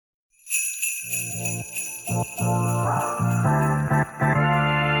Hey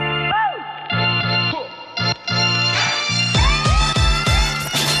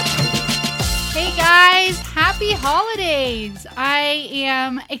guys, happy holidays! I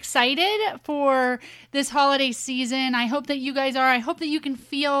am excited for this holiday season. I hope that you guys are. I hope that you can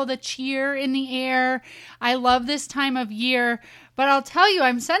feel the cheer in the air. I love this time of year, but I'll tell you,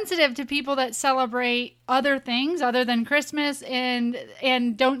 I'm sensitive to people that celebrate other things other than Christmas and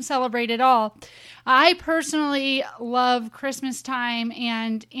don't celebrate at all. I personally love Christmas time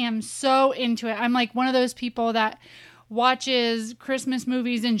and am so into it. I'm like one of those people that watches Christmas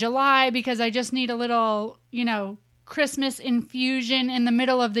movies in July because I just need a little, Christmas infusion in the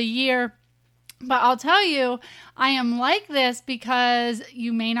middle of the year. But I'll tell you, I am like this because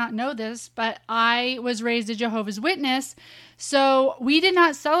you may not know this, but I was raised a Jehovah's Witness. So we did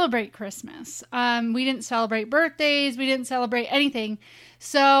not celebrate Christmas. We didn't celebrate birthdays. We didn't celebrate anything.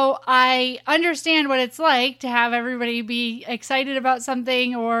 So I understand what it's like to have everybody be excited about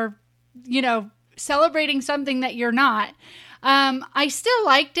something or, celebrating something that you're not. I still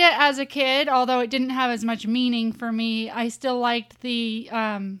liked it as a kid, although it didn't have as much meaning for me. I still liked the,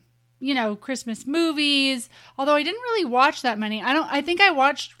 Christmas movies, although I didn't really watch that many. I think I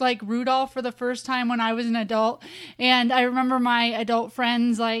watched like Rudolph for the first time when I was an adult. And I remember my adult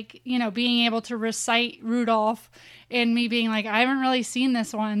friends, being able to recite Rudolph and me being like, I haven't really seen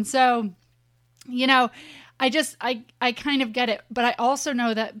this one. So, I kind of get it, but I also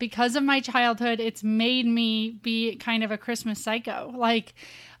know that because of my childhood, it's made me be kind of a Christmas psycho.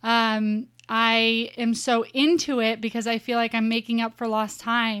 I am so into it because I feel like I'm making up for lost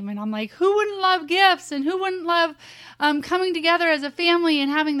time. And I'm like, who wouldn't love gifts? And who wouldn't love coming together as a family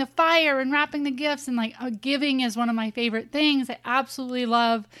and having the fire and wrapping the gifts? And giving is one of my favorite things. I absolutely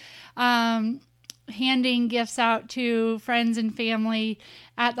love handing gifts out to friends and family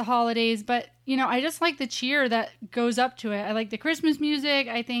at the holidays. But, I just like the cheer that goes up to it. I like the Christmas music.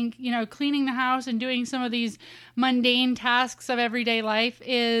 I think, cleaning the house and doing some of these mundane tasks of everyday life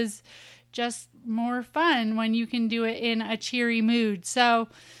is just more fun when you can do it in a cheery mood. So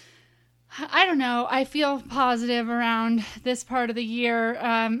I don't know. I feel positive around this part of the year,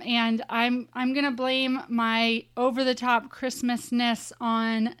 and I'm going to blame my over-the-top Christmasness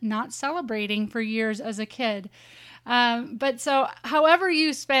on not celebrating for years as a kid. But so however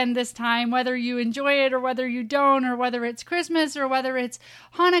you spend this time, whether you enjoy it or whether you don't, or whether it's Christmas or whether it's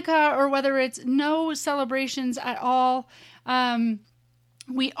Hanukkah or whether it's no celebrations at all,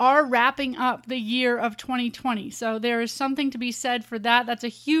 we are wrapping up the year of 2020. So there is something to be said for that. That's a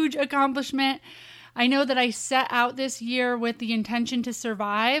huge accomplishment. I know that I set out this year with the intention to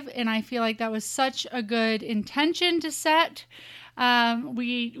survive, and I feel like that was such a good intention to set.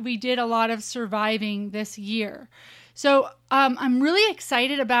 We did a lot of surviving this year. So I'm really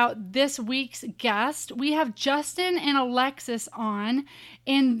excited about this week's guest. We have Justin and Alexis on,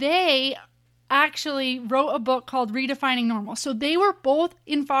 and they actually wrote a book called Redefining Normal. So they were both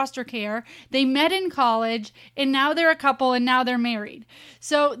in foster care. They met in college, and now they're a couple, and now they're married.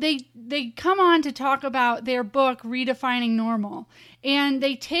 So they come on to talk about their book, Redefining Normal. And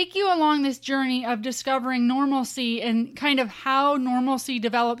they take you along this journey of discovering normalcy and kind of how normalcy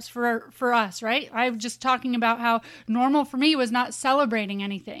develops for us, right? I was just talking about how normal for me was not celebrating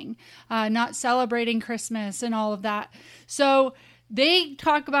anything, not celebrating Christmas and all of that. So they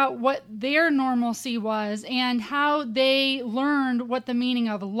talk about what their normalcy was and how they learned what the meaning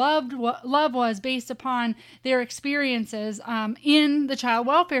of love was based upon their experiences in the child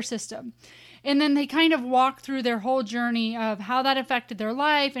welfare system. And then they kind of walk through their whole journey of how that affected their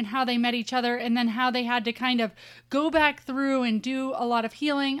life and how they met each other, and then how they had to kind of go back through and do a lot of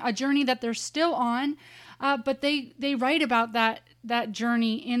healing, a journey that they're still on. But they write about that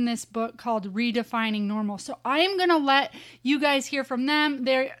journey in this book called Redefining Normal. So I am going to let you guys hear from them.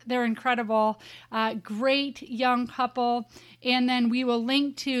 They're incredible, great young couple. And then we will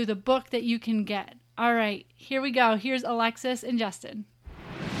link to the book that you can get. All right, here we go. Here's Alexis and Justin.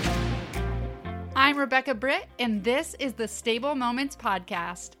 I'm Rebecca Britt, and this is the Stable Moments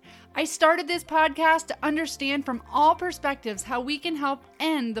Podcast. I started this podcast to understand from all perspectives how we can help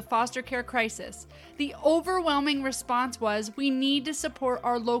end the foster care crisis. The overwhelming response was we need to support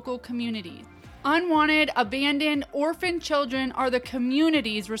our local community. Unwanted, abandoned, orphaned children are the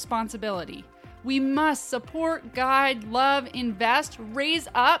community's responsibility. We must support, guide, love, invest, raise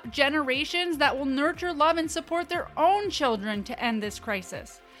up generations that will nurture, love, and support their own children to end this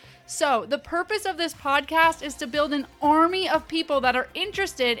crisis. So, the purpose of this podcast is to build an army of people that are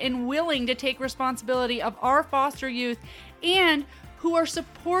interested and willing to take responsibility of our foster youth and who are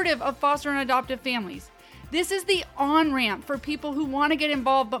supportive of foster and adoptive families. This is the on-ramp for people who want to get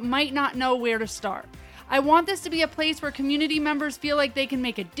involved but might not know where to start. I want this to be a place where community members feel like they can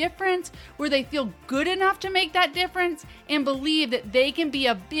make a difference, where they feel good enough to make that difference, and believe that they can be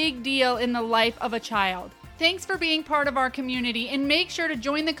a big deal in the life of a child. Thanks for being part of our community, and make sure to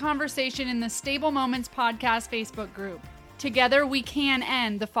join the conversation in the Stable Moments Podcast Facebook group. Together, we can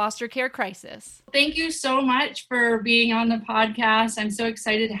end the foster care crisis. Thank you so much for being on the podcast. I'm so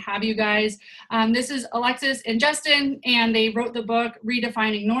excited to have you guys. This is Alexis and Justin, and they wrote the book,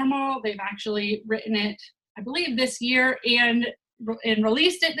 Redefining Normal. They've actually written it, I believe, this year and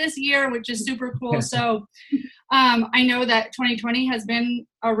released it this year, which is super cool. So I know that 2020 has been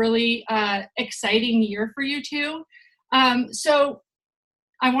a really exciting year for you two. So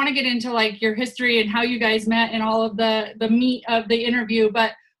I want to get into like your history and how you guys met and all of the meat of the interview,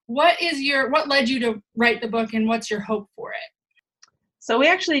 but what led you to write the book and what's your hope for it? So we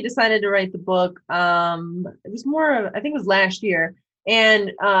actually decided to write the book. It was I think it was last year.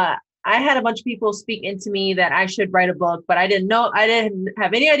 And I had a bunch of people speak into me that I should write a book, but I didn't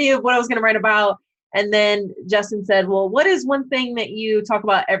have any idea of what I was going to write about. And then Justin said, well, what is one thing that you talk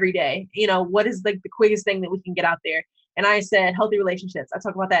about every day? You know, what is like the quickest thing that we can get out there? And I said, healthy relationships. I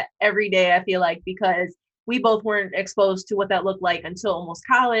talk about that every day, I feel like, because we both weren't exposed to what that looked like until almost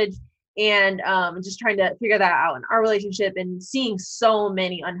college. And just trying to figure that out in our relationship and seeing so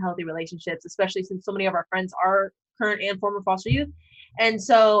many unhealthy relationships, especially since so many of our friends are current and former foster youth. And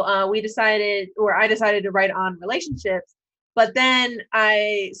so I decided to write on relationships. But then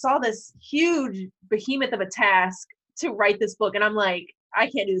I saw this huge behemoth of a task to write this book. And I'm like, I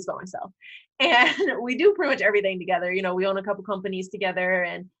can't do this by myself. And we do pretty much everything together. You know, we own a couple companies together,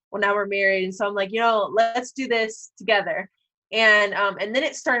 and well, now we're married. And so I'm like, let's do this together. And then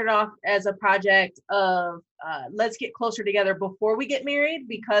it started off as a project of let's get closer together before we get married,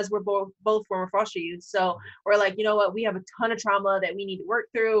 because we're both former foster youth. So we're like, you know what, we have a ton of trauma that we need to work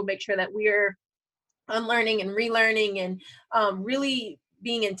through, make sure that we're unlearning and relearning and really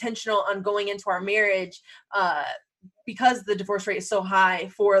being intentional on going into our marriage because the divorce rate is so high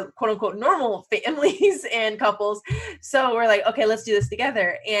for quote unquote normal families and couples. So we're like, okay, let's do this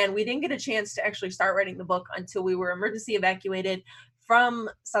together. And we didn't get a chance to actually start writing the book until we were emergency evacuated from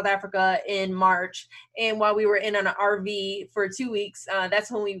South Africa in March. And while we were in an RV for 2 weeks,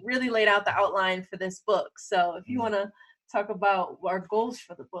 that's when we really laid out the outline for this book. So if you want to talk about our goals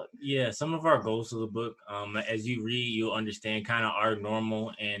for the book. Yeah, some of our goals for the book, as you read, you'll understand kind of our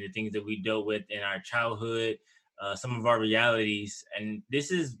normal and the things that we dealt with in our childhood, some of our realities. And this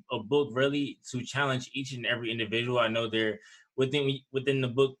is a book really to challenge each and every individual. I know they're within the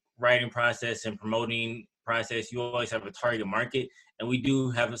book writing process and promoting process, you always have a target market, and we do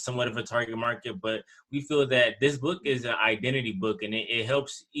have somewhat of a target market, but we feel that this book is an identity book, and it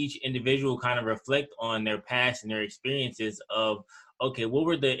helps each individual kind of reflect on their past and their experiences of, okay, what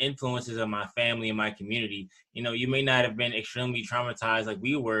were the influences of my family and my community? You know, you may not have been extremely traumatized like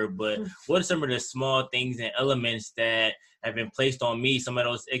we were, but what are some of the small things and elements that have been placed on me, some of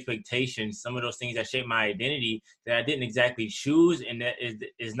those expectations, some of those things that shape my identity that I didn't exactly choose, and that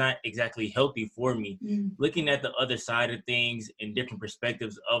is not exactly healthy for me. Looking at the other side of things and different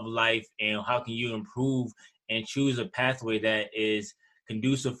perspectives of life, and how can you improve and choose a pathway that is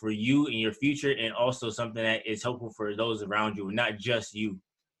conducive for you in your future, and also something that is helpful for those around you, not just you.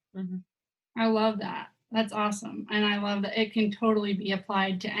 I love that. That's awesome. And I love that it can totally be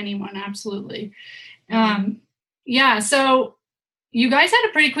applied to anyone. Absolutely. Yeah. So you guys had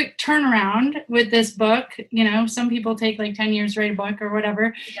a pretty quick turnaround with this book. You know, some people take like 10 years to write a book or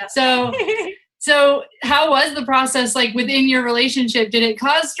whatever. Yeah. So how was the process like within your relationship? Did it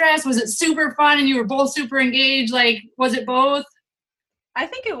cause stress? Was it super fun and you were both super engaged? Like, was it both? I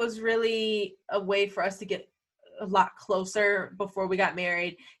think it was really a way for us to get a lot closer before we got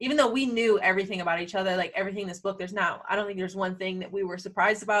married, even though we knew everything about each other, like everything in this book. I don't think there's one thing that we were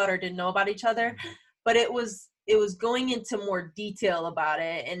surprised about or didn't know about each other, but it was going into more detail about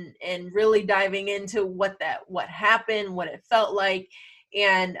it and really diving into what happened, what it felt like.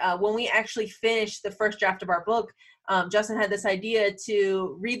 And when we actually finished the first draft of our book, Justin had this idea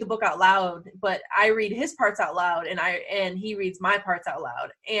to read the book out loud, but I read his parts out loud and he reads my parts out loud.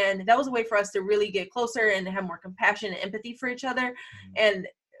 And that was a way for us to really get closer and have more compassion and empathy for each other. And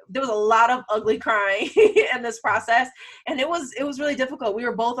there was a lot of ugly crying in this process. And it was really difficult. We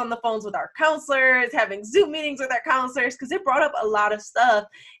were both on the phones with our counselors, having Zoom meetings with our counselors, because it brought up a lot of stuff.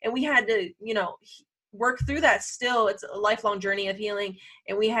 And we had to, work through that still. It's a lifelong journey of healing.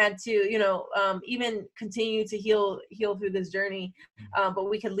 And we had to, even continue to heal through this journey. But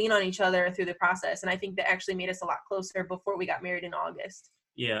we could lean on each other through the process. And I think that actually made us a lot closer before we got married in August.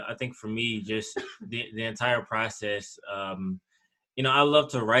 Yeah, I think for me, just the entire process, I love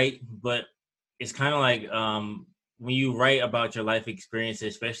to write, but it's kind of like when you write about your life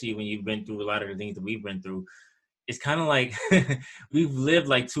experiences, especially when you've been through a lot of the things that we've been through, it's kind of like we've lived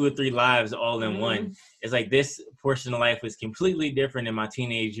like 2 or 3 lives all in one. It's like this portion of life is completely different in my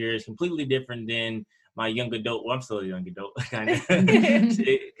teenage years, completely different than my young adult. Well, I'm still a young adult, kind of.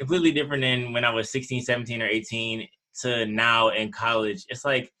 Completely different than when I was 16, 17, or 18 to now in college. It's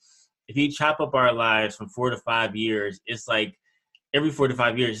like if you chop up our lives from 4 to 5 years, it's like every 4 to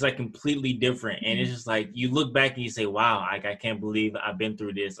 5 years, it's like completely different. And it's just like you look back and you say, wow, like I can't believe I've been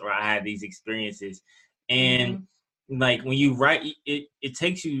through this or I had these experiences. And like when you write, it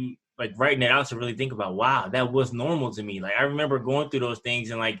takes you like writing it out to really think about, wow, that was normal to me. Like I remember going through those things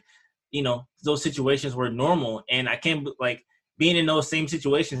and like, those situations were normal. And I can't like being in those same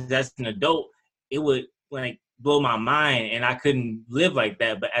situations as an adult, it would like blow my mind and I couldn't live like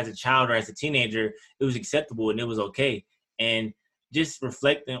that. But as a child or as a teenager, it was acceptable and it was okay. And just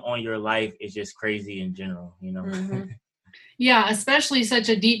reflecting on your life is just crazy in general, Yeah, especially such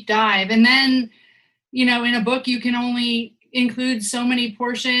a deep dive. And then, in a book, you can only include so many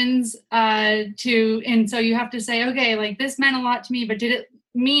portions and so you have to say, okay, like this meant a lot to me, but did it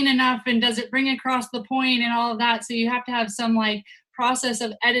mean enough? And does it bring across the point and all of that? So you have to have some like process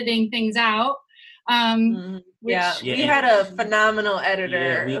of editing things out. We had a phenomenal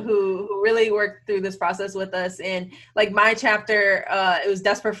editor who really worked through this process with us. And like my chapter, it was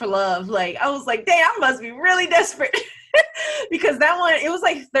Desperate for Love. Like I was like, dang, I must be really desperate. Because that one, it was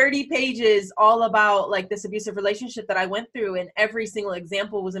like 30 pages all about like this abusive relationship that I went through, and every single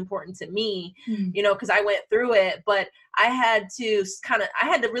example was important to me, because I went through it. But I had to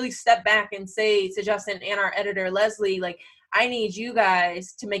really step back and say to Justin and our editor, Leslie, like, I need you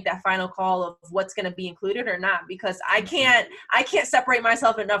guys to make that final call of what's going to be included or not, because I can't separate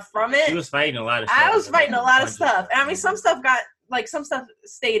myself enough from it. She was fighting a lot of stuff. I was fighting a lot of stuff. And I mean, some stuff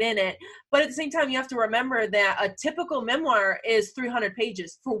stayed in it, but at the same time, you have to remember that a typical memoir is 300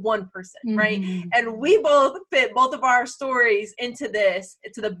 pages for one person, right? And we both fit both of our stories into this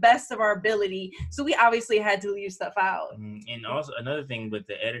to the best of our ability. So we obviously had to leave stuff out. And also another thing with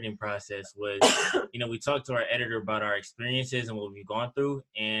the editing process was, we talked to our editor about our experiences and what we've gone through,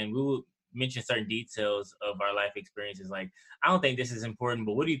 and we would mention certain details of our life experiences. Like, I don't think this is important,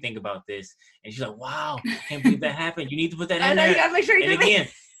 but what do you think about this? And she's like, wow, I can't believe that happened. You need to put that in there. You gotta make sure you do and again,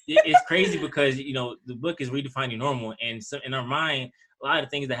 it's crazy because, the book is redefining normal. And so in our mind, a lot of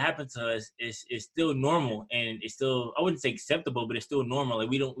things that happen to us is still normal. And it's still, I wouldn't say acceptable, but it's still normal. Like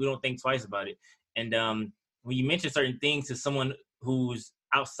we don't think twice about it. And when you mention certain things to someone who's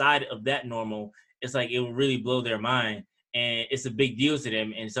outside of that normal, it's like it will really blow their mind. And it's a big deal to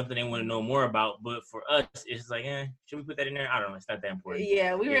them and something they want to know more about. But for us, it's like, should we put that in there? I don't know. It's not that important.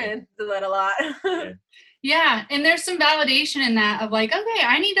 Yeah, we ran into that a lot. Yeah, and there's some validation in that of like, okay,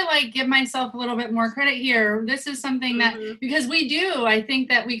 I need to like give myself a little bit more credit here. This is something that, because we do, I think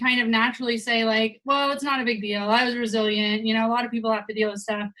that we kind of naturally say like, well, it's not a big deal. I was resilient. A lot of people have to deal with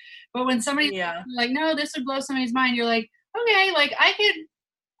stuff. But when somebody's like, no, this would blow somebody's mind, you're like, okay, like I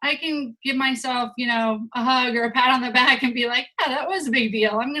can give myself, a hug or a pat on the back and be like, yeah, that was a big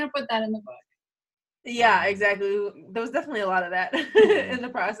deal. I'm going to put that in the book. Yeah, exactly. There was definitely a lot of that in the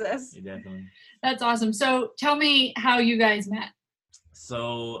process. Yeah, definitely. That's awesome. So tell me how you guys met.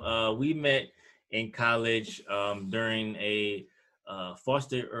 So we met in college during a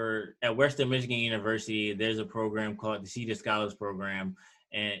at Western Michigan University. There's a program called the Seed of Scholars Program,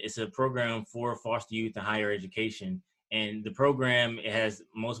 and it's a program for foster youth and higher education. And the program, it has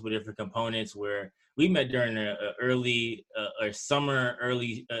multiple different components where we met during a summer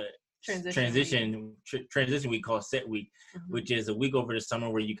transition week called Set Week, which is a week over the summer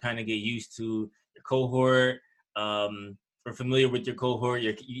where you kind of get used to your cohort, or familiar with your cohort.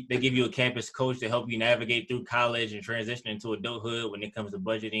 They give you a campus coach to help you navigate through college and transition into adulthood when it comes to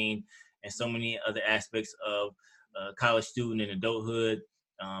budgeting and so many other aspects of college student and adulthood.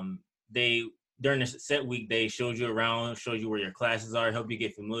 During the Set Week, they showed you around, showed you where your classes are, help you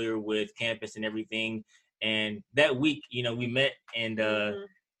get familiar with campus and everything. And that week, we met, and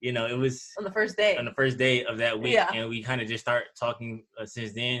it was on the first day of that week. And we kind of just start talking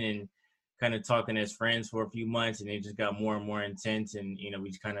since then, and kind of talking as friends for a few months, and it just got more and more intense. And we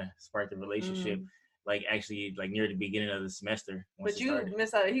just kind of sparked a relationship. Like actually, like near the beginning of the semester. But you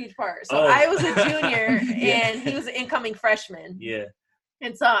missed out a huge part. So I was a junior, and he was an incoming freshman. Yeah.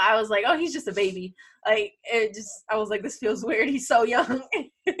 And so I was like, oh, he's just a baby. Like, I was like, this feels weird. He's so young.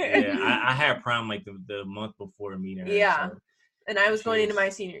 I had prom like the month before meeting her. Yeah. So and I was going into my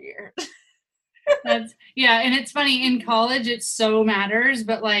senior year. And it's funny, in college it so matters,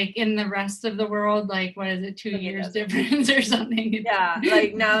 but like in the rest of the world, like what is it, 2 years difference or something? Yeah,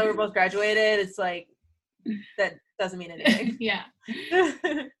 like now that we're both graduated, it's like that doesn't mean anything. Yeah.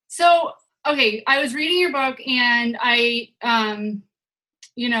 So, okay, I was reading your book and I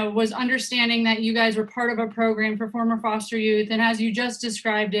was understanding that you guys were part of a program for former foster youth. And as you just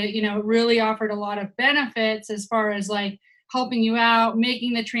described it, it really offered a lot of benefits as far as like helping you out,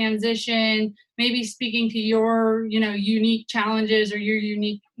 making the transition, maybe speaking to your, unique challenges or your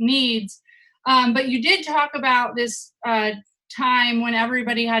unique needs. But you did talk about this time when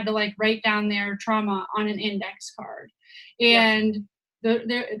everybody had to like write down their trauma on an index card. And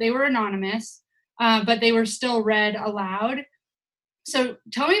they were anonymous, but they were still read aloud. So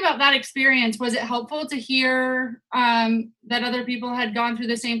tell me about that experience. Was it helpful to hear that other people had gone through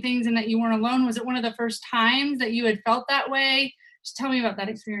the same things and that you weren't alone? Was it one of the first times that you had felt that way? Just tell me about that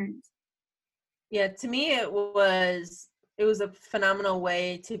experience. Yeah, to me, it was a phenomenal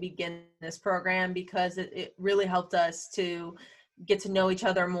way to begin this program because it really helped us to get to know each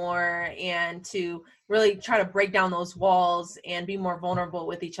other more and to really try to break down those walls and be more vulnerable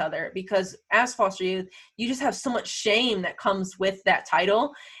with each other, because as foster youth, you just have so much shame that comes with that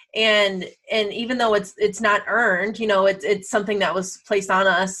title. And even though it's not earned, it's something that was placed on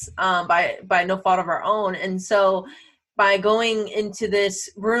us by no fault of our own. And so by going into this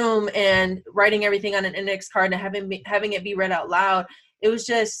room and writing everything on an index card and having it be read out loud, it was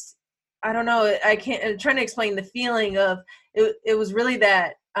just, I don't know, I'm trying to explain the feeling of it was really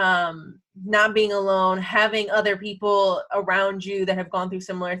that not being alone, having other people around you that have gone through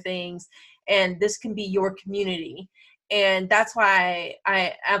similar things, and this can be your community. And that's why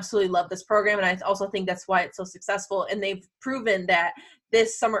I absolutely love this program. And I also think that's why it's so successful. And they've proven that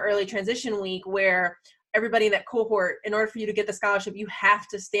this summer early transition week, where everybody in that cohort, in order for you to get the scholarship, you have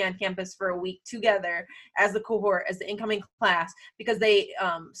to stay on campus for a week together as the cohort, as the incoming class, because they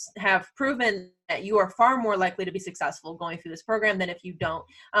have proven that you are far more likely to be successful going through this program than if you don't,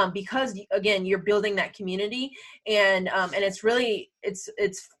 because again, you're building that community, and it's really, it's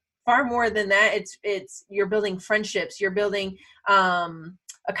far more than that. It's you're building friendships, you're building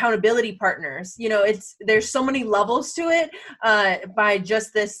accountability partners. There's so many levels to it by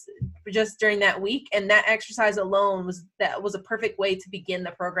just during that week. And that exercise alone was a perfect way to begin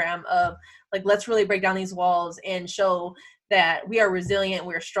the program of like, let's really break down these walls and show that we are resilient,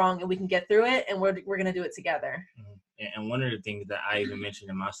 we're strong, and we can get through it, and we're going to do it together. And one of the things that I even mentioned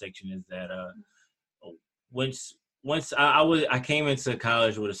in my section is that once I came into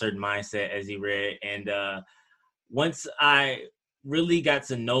college with a certain mindset, as he read, and once I really got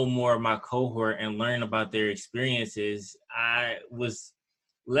to know more of my cohort and learn about their experiences, I was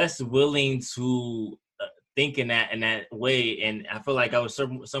less willing to think in that way. And I feel like I was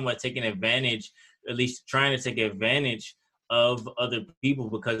somewhat taking advantage, at least trying to take advantage of other people,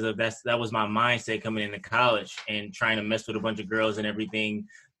 because of that was my mindset coming into college and trying to mess with a bunch of girls and everything.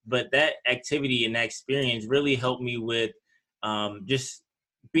 But that activity and that experience really helped me with just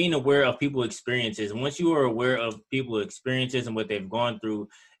being aware of people's experiences. And once you are aware of people's experiences and what they've gone through,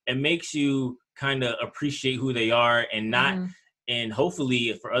 it makes you kind of appreciate who they are and not, and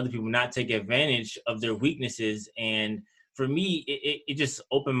hopefully for other people, not take advantage of their weaknesses. And for me, it just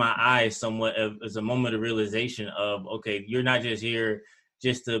opened my eyes somewhat as a moment of realization of, okay, you're not just here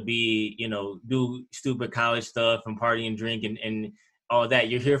just to be, do stupid college stuff and party and drink and all that.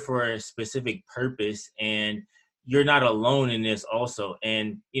 You're here for a specific purpose, and you're not alone in this also.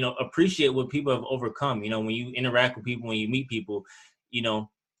 And, appreciate what people have overcome. When you interact with people, when you meet people,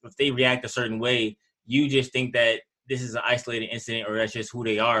 if they react a certain way, you just think that this is an isolated incident or that's just who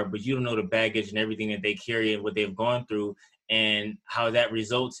they are, but you don't know the baggage and everything that they carry and what they've gone through and how that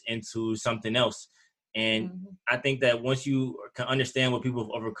results into something else. And I think that once you can understand what people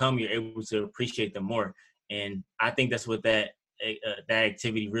have overcome, you're able to appreciate them more. And I think that's what that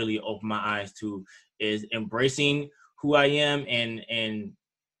activity really opened my eyes to, is embracing who I am and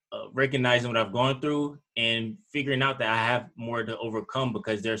recognizing what I've gone through and figuring out that I have more to overcome,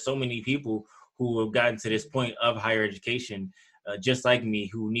 because there are so many people who have gotten to this point of higher education, just like me,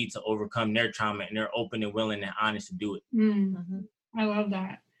 who need to overcome their trauma, and they're open and willing and honest to do it. I love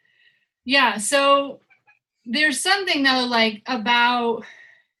that. Yeah. So there's something though, like about,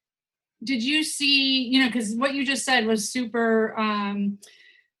 did you see, because what you just said was super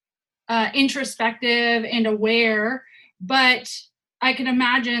introspective and aware, but I can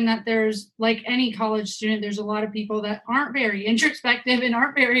imagine that there's, like any college student, there's a lot of people that aren't very introspective and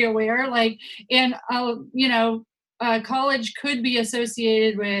aren't very aware, college could be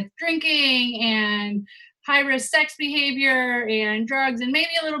associated with drinking and high risk sex behavior and drugs and maybe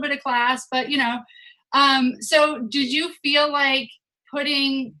a little bit of class, but so did you feel like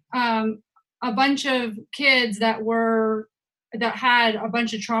putting a bunch of kids that had a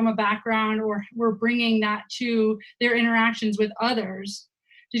bunch of trauma background or were bringing that to their interactions with others,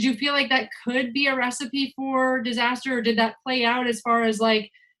 did you feel like that could be a recipe for disaster, or did that play out as far as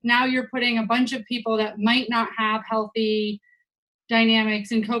like now you're putting a bunch of people that might not have healthy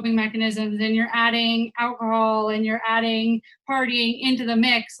dynamics and coping mechanisms, and you're adding alcohol and you're adding partying into the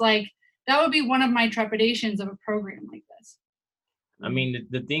mix? Like, that would be one of my trepidations of a program like this. I mean,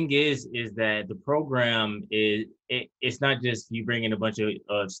 the thing is that the program it's not just you bringing a bunch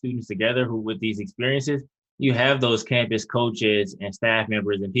of students together who with these experiences. You have those campus coaches and staff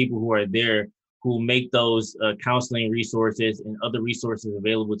members and people who are there who make those counseling resources and other resources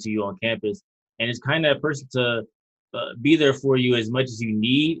available to you on campus. And it's kind of a person to be there for you as much as you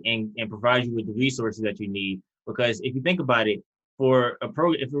need and provide you with the resources that you need. Because if you think about it, for a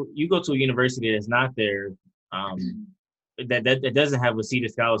if you go to a university that's not there, that doesn't have a Cedar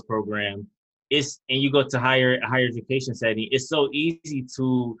Scholars program, and you go to higher education setting, it's so easy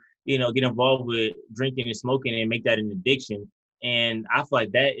to get involved with drinking and smoking and make that an addiction. And I feel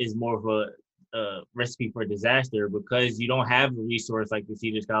like that is more of a recipe for disaster, because you don't have a resource like the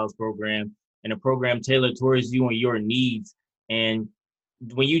Cedar Scholars program and a program tailored towards you and your needs. And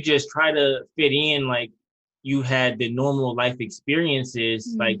when you just try to fit in, like you had the normal life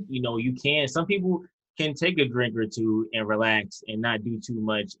experiences, like, some people can take a drink or two and relax and not do too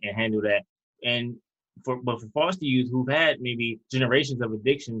much and handle that. But for foster youth who've had maybe generations of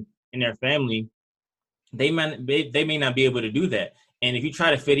addiction in their family, they may not be able to do that. And if you try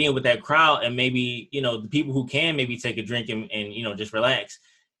to fit in with that crowd and maybe, the people who can maybe take a drink and just relax,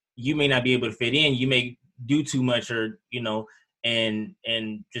 you may not be able to fit in. You may do too much or, and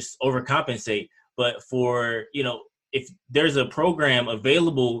just overcompensate. But for, if there's a program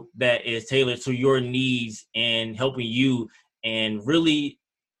available that is tailored to your needs and helping you and really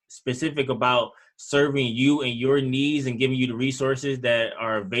specific about serving you and your needs and giving you the resources that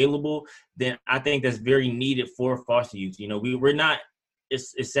are available, then I think that's very needed for foster youth. We're not,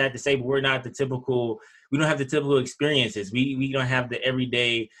 it's sad to say, but we don't have the typical experiences. We don't have the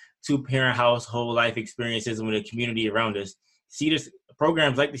everyday 2-parent household life experiences with the community around us.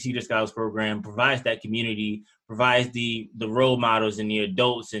 Programs like the Cedar Scholars program provides that community, provides the role models and the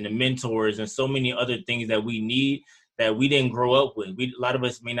adults and the mentors and so many other things that we need that we didn't grow up with. A lot of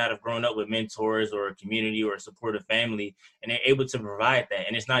us may not have grown up with mentors or a community or a supportive family, and they're able to provide that.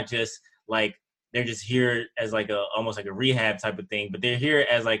 And it's not just like they're just here as like almost like a rehab type of thing, but they're here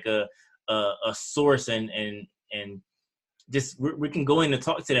as like a source and just we can go in and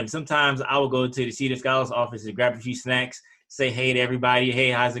talk to them. Sometimes I will go to the Cedar Scholars office and grab a few snacks, say hey to everybody.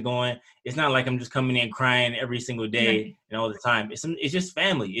 Hey, how's it going? It's not like I'm just coming in crying every single day and all the time. It's just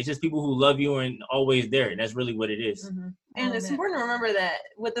family. It's just people who love you and always there. And that's really what it is. Mm-hmm. And it's important to remember that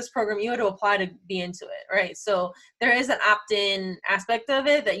with this program, you had to apply to be into it, right? So there is an opt-in aspect of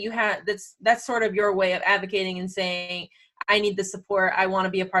it that you have. That's sort of your way of advocating and saying, I need the support. I want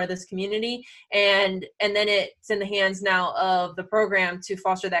to be a part of this community. And then it's in the hands now of the program to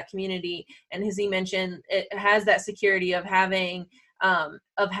foster that community. And as he mentioned, it has that security of having the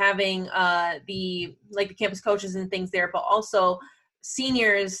campus coaches and things there, but also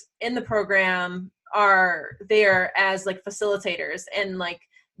seniors in the program are there as like facilitators and like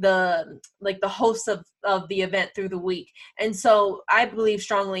the hosts of the event through the week. And so I believe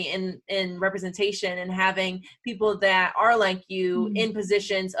strongly in representation and having people that are like you in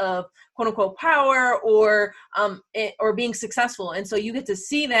positions of quote unquote power or being successful. And so you get to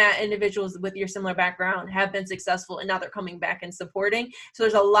see that individuals with your similar background have been successful and now they're coming back and supporting. So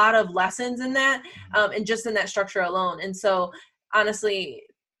there's a lot of lessons in that and just in that structure alone. And so honestly,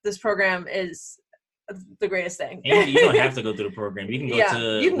 this program is the greatest thing. And you don't have to go through the program. You can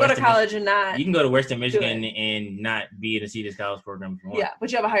go to college and not. You can go to Western Michigan and not be in the Cedar Scholars program if you want. Yeah,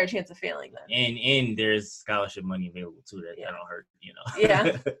 but you have a higher chance of failing then. And there's scholarship money available too. That don't hurt,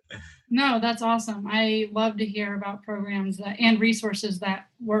 Yeah. No, that's awesome. I love to hear about programs and resources that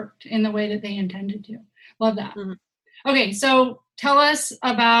worked in the way that they intended to. Love that. Mm-hmm. Okay, so tell us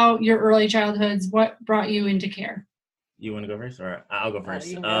about your early childhoods. What brought you into care? You want to go first, or I'll go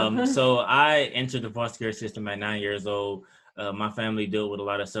first? So I entered the foster care system at 9 years old. My family dealt with a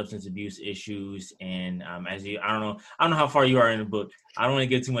lot of substance abuse issues, and I don't know how far you are in the book. I don't want to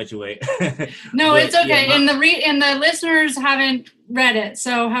give too much away. No, it's okay. Yeah, and the listeners haven't read it,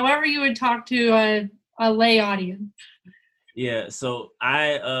 so however you would talk to a lay audience. Yeah, so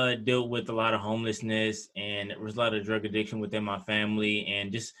I dealt with a lot of homelessness, and there was a lot of drug addiction within my family,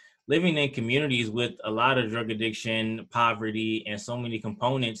 and just living in communities with a lot of drug addiction, poverty, and so many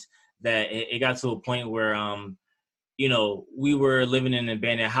components that it got to a point where, we were living in an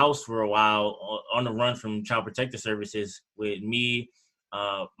abandoned house for a while on the run from Child Protective Services with me,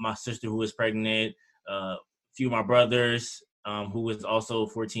 my sister who was pregnant, a few of my brothers who was also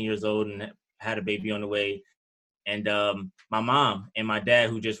 14 years old and had a baby on the way, and my mom and my dad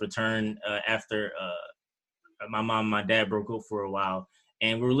who just returned after my mom and my dad broke up for a while.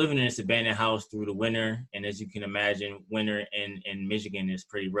 And we were living in this abandoned house through the winter. And as you can imagine, winter in Michigan is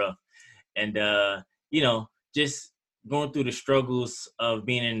pretty rough. And, just going through the struggles of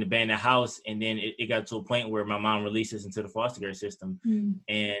being in an abandoned house. And then it got to a point where my mom released us into the foster care system.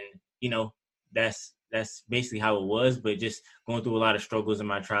 And, that's basically how it was. But just going through a lot of struggles in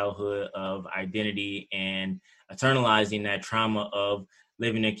my childhood of identity and internalizing that trauma of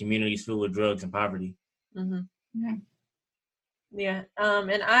living in communities filled with drugs and poverty. Mm-hmm. Yeah.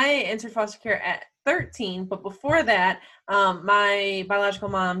 And I entered foster care at 13, but before that, my biological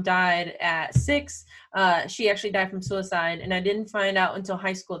mom died at 6. She actually died from suicide, and I didn't find out until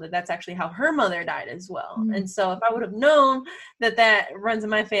high school that that's actually how her mother died as well. Mm-hmm. And so if I would have known that runs in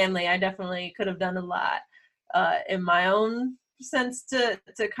my family, I definitely could have done a lot in my own sense to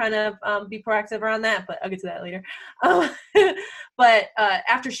kind of be proactive around that, but I'll get to that later. But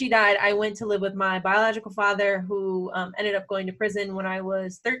after she died, I went to live with my biological father, who ended up going to prison when I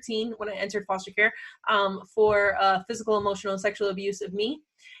was 13, when I entered foster care, for physical, emotional, sexual abuse of me.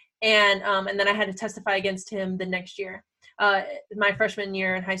 And then I had to testify against him the next year, my freshman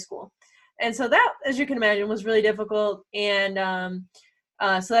year in high school. And so that, as you can imagine, was really difficult. And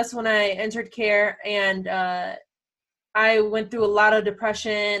so that's when I entered care, and I went through a lot of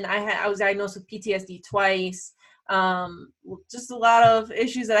depression. I was diagnosed with PTSD twice. Just a lot of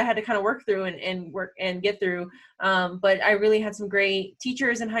issues that I had to kind of work through and get through. But I really had some great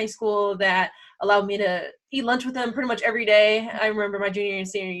teachers in high school that allowed me to eat lunch with them pretty much every day. I remember my junior and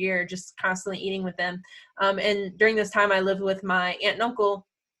senior year just constantly eating with them. And during this time, I lived with my aunt and uncle,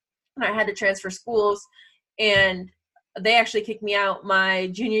 and I had to transfer schools. And they actually kicked me out my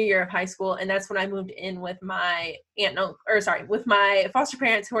junior year of high school, and that's when I moved in with my with my foster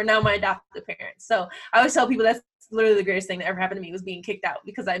parents, who are now my adoptive parents. So I always tell people that's literally the greatest thing that ever happened to me, was being kicked out,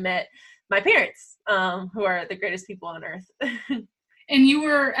 because I met my parents, who are the greatest people on earth. And you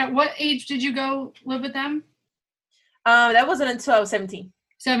were, at what age did you go live with them? That wasn't until I was 17.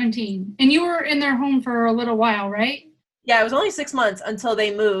 17. And you were in their home for a little while, right? Yeah, it was only 6 months until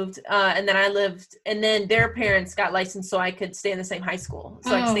they moved, and then I lived, and then their parents got licensed so I could stay in the same high school.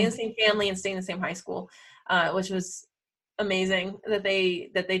 So I could stay in the same family and stay in the same high school, which was amazing that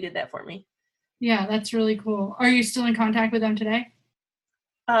they did that for me. Yeah, that's really cool. Are you still in contact with them today?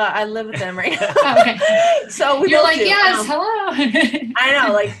 I live with them right now. Oh, okay. So you're like, yes, hello. I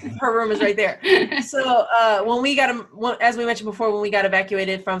know, like her room is right there. So when we got, as we mentioned before, when we got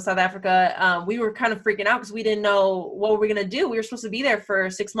evacuated from South Africa, we were kind of freaking out because we didn't know what we were going to do. We were supposed to be there for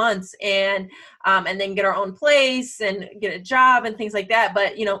 6 months and then get our own place and get a job and things like that.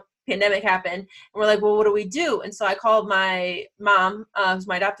 But, pandemic happened, and we're like, well, what do we do? And so I called my mom, who's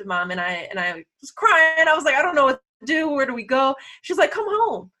my adoptive mom, and I was crying. I was like, I don't know what to do. Where do we go? She's like, come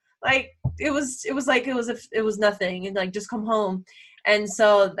home. Like it was nothing, and like, just come home. And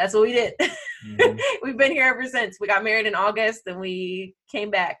so that's what we did. Mm-hmm. We've been here ever since. We got married in August, and we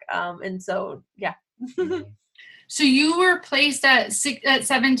came back. And so yeah. So you were placed at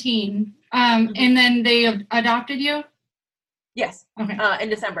 17, mm-hmm. And then they adopted you? Yes. Okay. In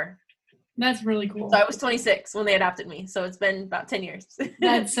December. That's really cool. So I was 26 when they adopted me. So it's been about 10 years.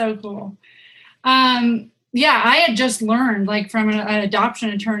 That's so cool. Yeah, I had just learned, like, from an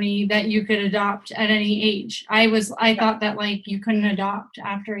adoption attorney that you could adopt at any age. I thought that, like, you couldn't adopt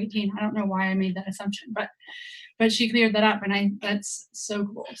after 18. I don't know why I made that assumption, but she cleared that up, and that's so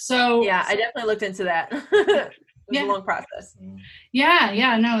cool. So yeah, I definitely looked into that. It was a long process.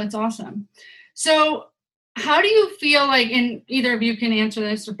 Yeah, no, it's awesome. So how do you feel like, and either of you can answer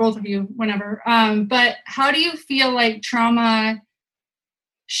this, or both of you, whenever, but how do you feel like trauma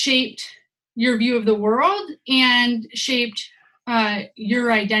shaped your view of the world and shaped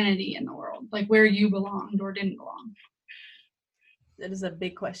your identity in the world, like where you belonged or didn't belong? That is a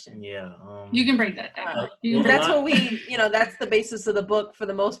big question. Yeah. You can break that down. That's what that's the basis of the book for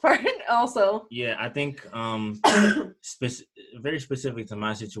the most part also. Yeah, I think very specific to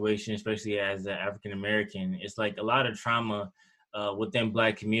my situation, especially as an African-American, it's like a lot of trauma within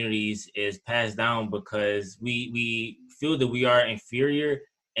Black communities is passed down because we feel that we are inferior,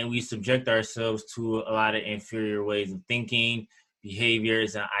 and we subject ourselves to a lot of inferior ways of thinking,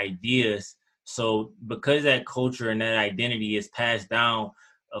 behaviors, and ideas. So because that culture and that identity is passed down,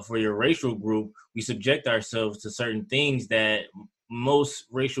 for your racial group, we subject ourselves to certain things that most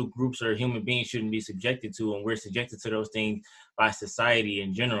racial groups or human beings shouldn't be subjected to, and we're subjected to those things by society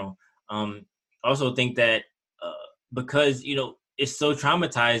in general. I also think that because, it's so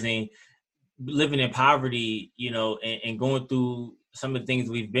traumatizing living in poverty, and going through some of the things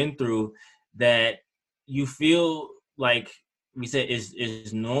we've been through, that you feel like we said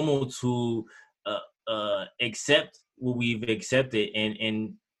is normal to accept what we've accepted,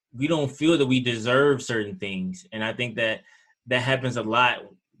 and we don't feel that we deserve certain things. And I think that happens a lot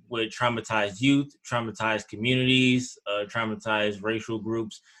with traumatized youth, traumatized communities, traumatized racial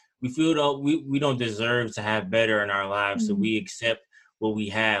groups. We feel that we don't deserve to have better in our lives, so we accept what we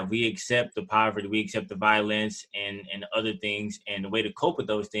have. We accept the poverty, we accept the violence and other things. And the way to cope with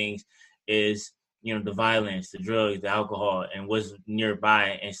those things is, the violence, the drugs, the alcohol, and what's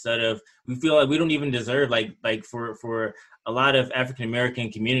nearby. Instead of, we feel like we don't even deserve, like for a lot of African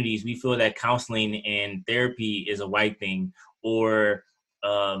American communities, we feel that counseling and therapy is a white thing, or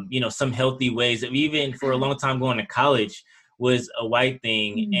some healthy ways of, even for a long time, going to college was a white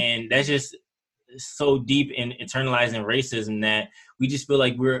thing. And that's just so deep in internalizing racism that we just feel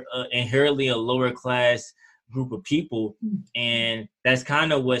like we're inherently a lower class group of people. And that's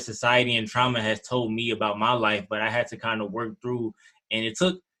kind of what society and trauma has told me about my life, but I had to kind of work through. And it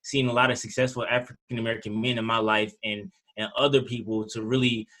took seeing a lot of successful African American men in my life and other people to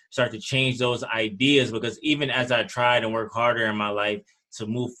really start to change those ideas, because even as I tried and worked harder in my life to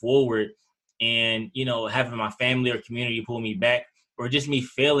move forward, and having my family or community pull me back, or just me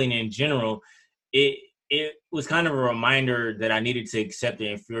failing in general, it was kind of a reminder that I needed to accept the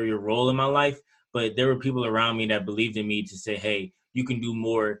inferior role in my life. But there were people around me that believed in me to say, hey, you can do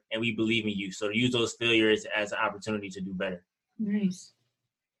more, and we believe in you. So to use those failures as an opportunity to do better. Nice.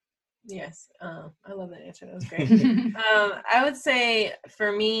 Yes. I love that answer. That was great. I would say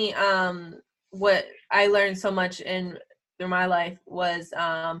for me, what I learned so much through my life was,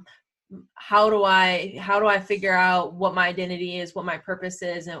 how do I figure out what my identity is, what my purpose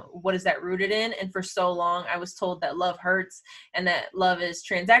is, and what is that rooted in? And for so long, I was told that love hurts, and that love is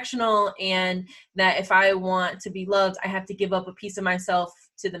transactional, and that if I want to be loved, I have to give up a piece of myself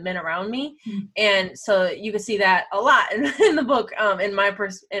to the men around me. And so you can see that a lot in the book, in my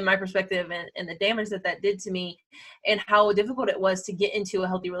perspective, and the damage that did to me, and how difficult it was to get into a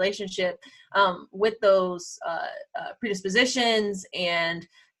healthy relationship with those predispositions and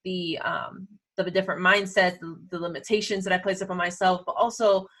the different mindsets, the limitations that I place upon myself, but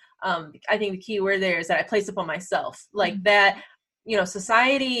also I think the key word there is that I place upon myself, like that.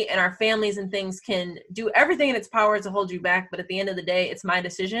 Society and our families and things can do everything in its power to hold you back, but at the end of the day, it's my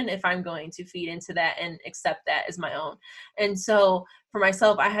decision if I'm going to feed into that and accept that as my own. And so for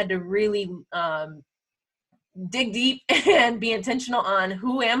myself, I had to really dig deep and be intentional on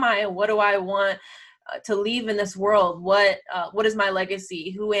who am I and what do I want to leave in this world. What is my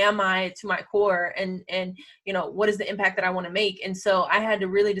legacy? Who am I to my core? And what is the impact that I want to make? And so I had to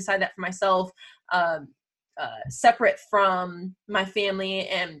really decide that for myself, separate from my family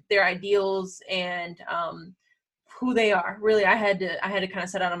and their ideals and who they are. Really, I had to kind of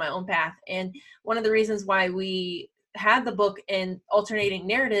set out on my own path. And one of the reasons why we had the book in alternating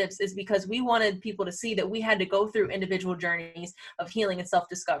narratives is because we wanted people to see that we had to go through individual journeys of healing and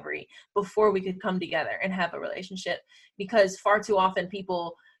self-discovery before we could come together and have a relationship. Because far too often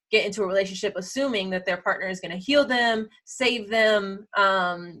people get into a relationship assuming that their partner is going to heal them, save them,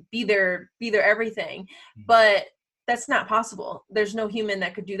 be their everything. But that's not possible. There's no human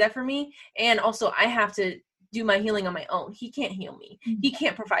that could do that for me. And also I have to do my healing on my own. He can't heal me. He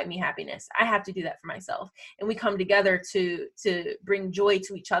can't provide me happiness. I have to do that for myself. And we come together to bring joy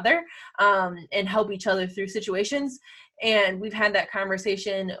to each other, and help each other through situations. And we've had that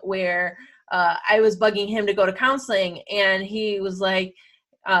conversation where I was bugging him to go to counseling, and he was like,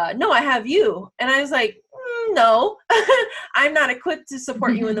 no, I have you. And I was like, no, I'm not equipped to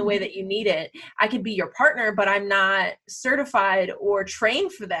support you in the way that you need it. I could be your partner, but I'm not certified or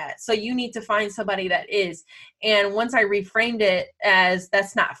trained for that. So you need to find somebody that is. And once I reframed it as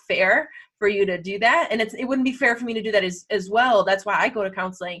that's not fair for you to do that, and it wouldn't be fair for me to do that as well. That's why I go to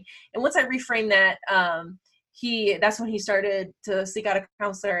counseling. And once I reframed that, that's when he started to seek out a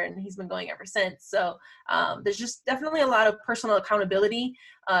counselor, and he's been going ever since. So there's just definitely a lot of personal accountability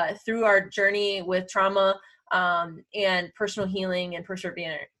through our journey with trauma, and personal healing and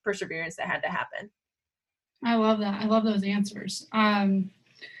perseverance that had to happen. I love that. I love those answers.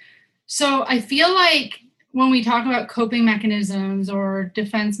 So I feel like when we talk about coping mechanisms or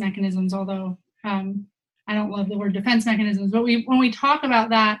defense mechanisms, although I don't love the word defense mechanisms, but when we talk about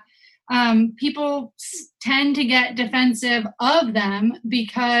that, people tend to get defensive of them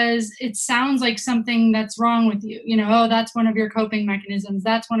because it sounds like something that's wrong with you. You know, oh, that's one of your coping mechanisms.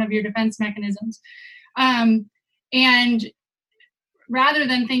 That's one of your defense mechanisms. And rather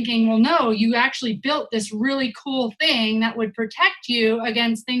than thinking, well, no, you actually built this really cool thing that would protect you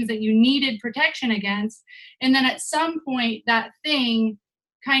against things that you needed protection against. And then at some point, that thing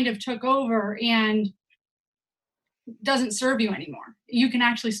kind of took over and doesn't serve you anymore. You can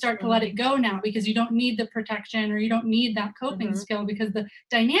actually start to let it go now because you don't need the protection or you don't need that coping skill because the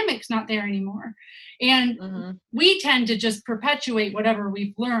dynamic's not there anymore. And we tend to just perpetuate whatever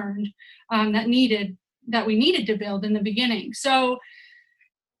we've learned that we needed to build in the beginning. So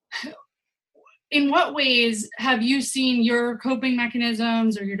in what ways have you seen your coping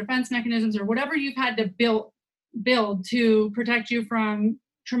mechanisms or your defense mechanisms or whatever you've had to build to protect you from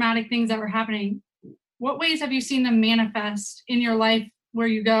traumatic things that were happening? What ways have you seen them manifest in your life where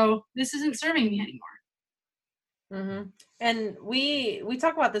you go, this isn't serving me anymore? And we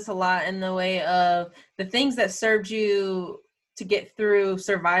talk about this a lot in the way of the things that served you to get through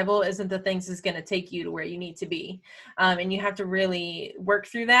survival isn't the things that's going to take you to where you need to be. And you have to really work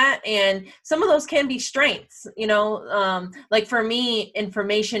through that. And some of those can be strengths, you know, like for me,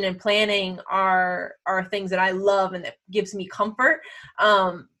 information and planning are things that I love and that gives me comfort.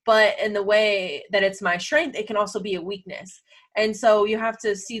 But in the way that it's my strength, it can also be a weakness. And so you have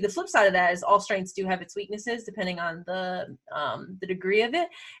to see the flip side of that is all strengths do have its weaknesses depending on the degree of it.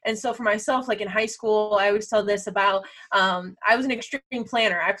 And so for myself, like in high school, I always tell this about, I was an extreme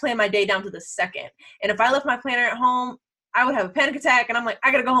planner. I planned my day down to the second. And if I left my planner at home, I would have a panic attack and I'm like,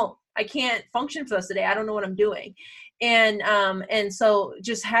 I gotta go home. I can't function for the rest of the day. I don't know what I'm doing. And so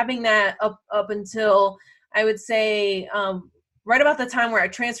just having that up until I would say, right about the time where I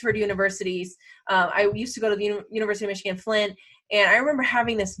transferred universities, I used to go to the University of Michigan Flint, and I remember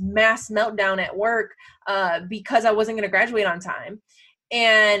having this mass meltdown at work because I wasn't going to graduate on time.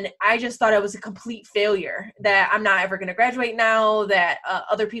 And I just thought I was a complete failure, that I'm not ever going to graduate now, that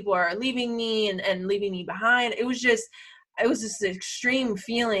other people are leaving me and leaving me behind. It was just this extreme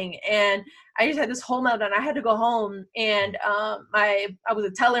feeling. And I just had this whole meltdown. I had to go home, and I was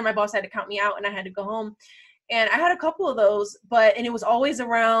a teller. My boss had to count me out, and I had to go home. And I had a couple of those, and it was always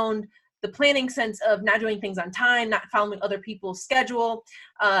around the planning sense of not doing things on time, not following other people's schedule,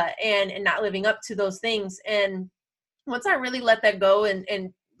 and not living up to those things. And once I really let that go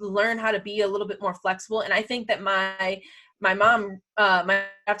and learn how to be a little bit more flexible, and I think that my mom, my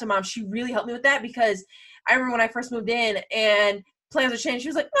adoptive mom, she really helped me with that, because I remember when I first moved in and plans were changed, she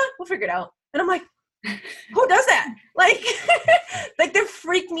was like, we'll figure it out. And I'm like, who does that? Like, like that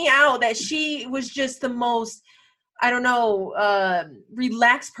freaked me out, that she was just the most, I don't know,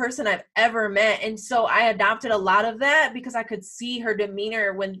 relaxed person I've ever met. And so I adopted a lot of that because I could see her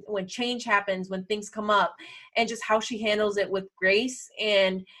demeanor when change happens, when things come up, and just how she handles it with grace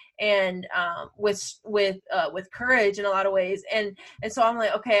and with courage in a lot of ways. And so I'm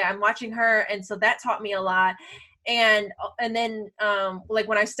like, okay, I'm watching her. And so that taught me a lot. And then, like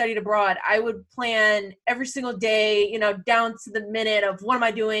when I studied abroad, I would plan every single day, you know, down to the minute of what am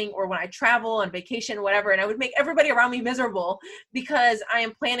I doing, or when I travel on vacation, whatever. And I would make everybody around me miserable because I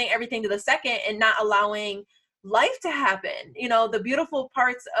am planning everything to the second and not allowing life to happen. You know, the beautiful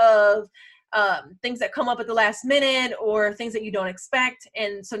parts of things that come up at the last minute or things that you don't expect.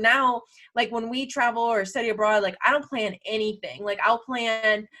 And so now, like when we travel or study abroad, like I don't plan anything. Like I'll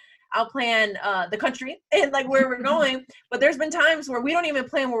plan the country and like where we're going, but there's been times where we don't even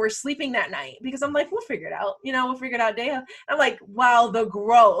plan where we're sleeping that night because I'm like, we'll figure it out, you know, we'll figure it out day of. I'm like, wow, the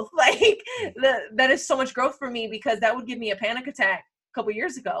growth, like that is so much growth for me, because that would give me a panic attack a couple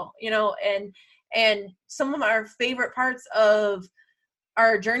years ago, you know. And some of our favorite parts of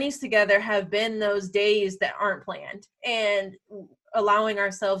our journeys together have been those days that aren't planned and allowing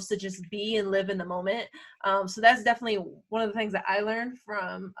ourselves to just be and live in the moment. So that's definitely one of the things that I learned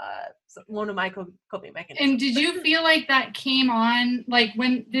from one of my coping mechanisms. And did you feel like that came on, like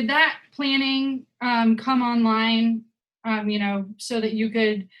when did that planning come online, you know, so that you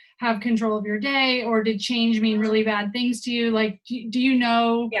could have control of your day, or did change mean really bad things to you? Like, do you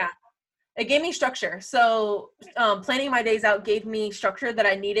know? Yeah. It gave me structure. So planning my days out gave me structure that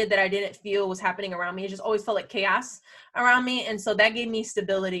I needed, that I didn't feel was happening around me. It just always felt like chaos around me. And so that gave me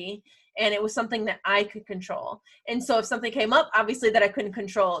stability, and it was something that I could control. And so if something came up, obviously, that I couldn't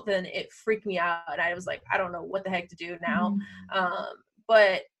control, then it freaked me out. And I was like, I don't know what the heck to do now.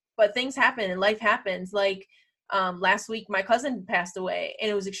 But things happen and life happens. Like last week, my cousin passed away,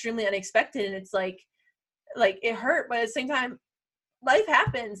 and it was extremely unexpected. And it's like it hurt, but at the same time, life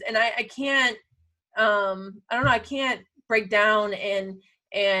happens, and I can't, I don't know, I can't break down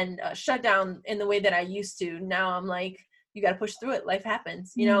and shut down in the way that I used to. Now I'm like, you got to push through it. Life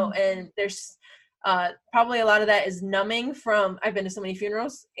happens, you know, and there's probably a lot of that is numbing from, I've been to so many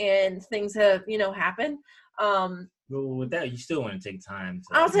funerals and things have, you know, happened. Well, with that, you still want to take time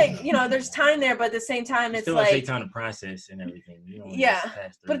to. I'll take, you know, there's time there, but at the same time, it's still like, want to take time to process and everything. You don't yeah,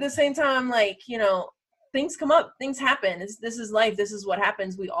 but at the same time, like, you know, things come up, things happen. This is life. This is what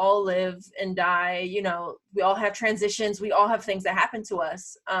happens. We all live and die. You know, we all have transitions. We all have things that happen to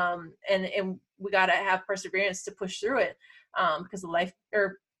us. And we got to have perseverance to push through it, because the life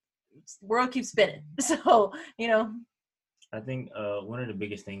or world keeps spinning. So, you know, I think one of the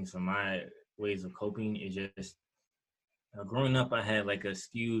biggest things for my ways of coping is just growing up, I had like a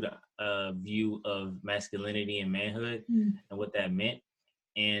skewed view of masculinity and manhood and what that meant.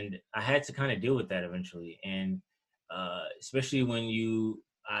 And I had to kind of deal with that eventually. And especially when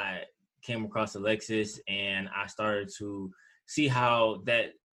I came across Alexis and I started to see how that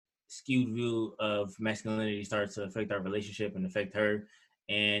skewed view of masculinity started to affect our relationship and affect her.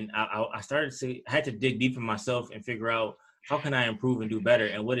 And I had to dig deep in myself and figure out how can I improve and do better,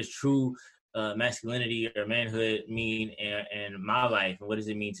 and what is true masculinity or manhood mean in my life, and what does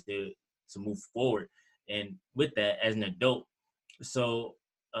it mean to move forward and with that as an adult. So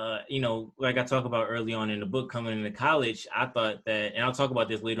you know, like I talk about early on in the book, coming into college, I thought that, and I'll talk about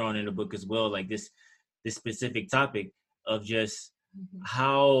this later on in the book as well, like this specific topic of just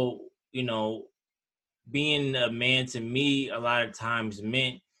how, you know, being a man to me a lot of times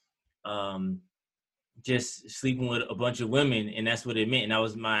meant just sleeping with a bunch of women, and that's what it meant. And that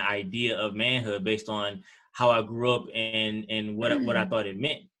was my idea of manhood based on how I grew up and what I thought it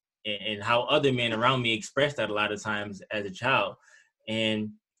meant, and how other men around me expressed that a lot of times as a child.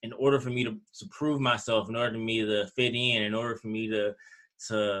 And in order for me to prove myself, in order for me to fit in order for me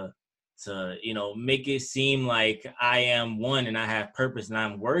to you know, make it seem like I am one and I have purpose and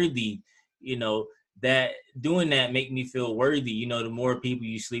I'm worthy, you know, that doing that make me feel worthy. You know, the more people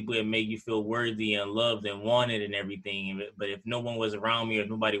you sleep with make you feel worthy and loved and wanted and everything. But if no one was around me or if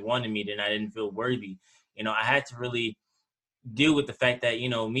nobody wanted me, then I didn't feel worthy. You know, I had to really deal with the fact that, you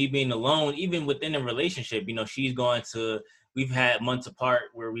know, me being alone, even within a relationship, you know, we've had months apart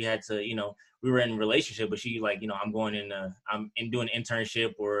where we had to, you know, we were in a relationship, but she like, you know, I'm doing an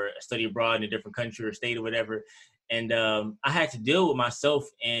internship or a study abroad in a different country or state or whatever. And I had to deal with myself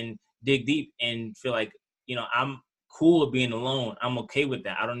and dig deep and feel like, you know, I'm cool with being alone. I'm okay with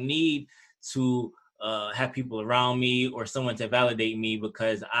that. I don't need to have people around me or someone to validate me,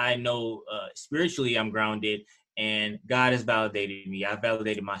 because I know spiritually I'm grounded and God has validated me. I've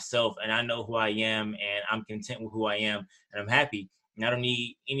validated myself and I know who I am and I'm content with who I am and I'm happy. And I don't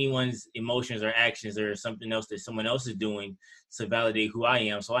need anyone's emotions or actions or something else that someone else is doing to validate who I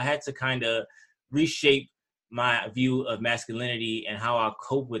am. So I had to kind of reshape my view of masculinity and how I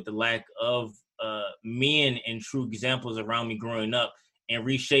cope with the lack of men and true examples around me growing up, and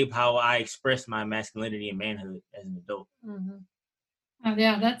reshape how I express my masculinity and manhood as an adult. Oh,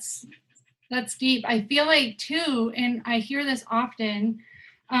 yeah, that's deep. I feel like too, and I hear this often,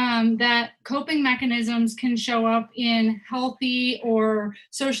 that coping mechanisms can show up in healthy or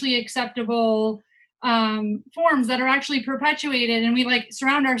socially acceptable forms that are actually perpetuated, and we like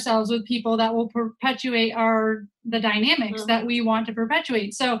surround ourselves with people that will perpetuate the dynamics that we want to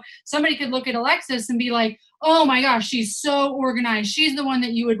perpetuate. So somebody could look at Alexis and be like, oh my gosh, she's so organized, she's the one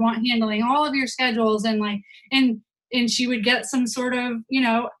that you would want handling all of your schedules, and like and she would get some sort of, you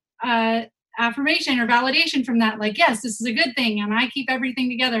know, affirmation or validation from that, like, yes, this is a good thing and I keep everything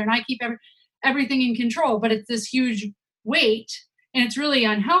together and I keep everything in control. But it's this huge weight and it's really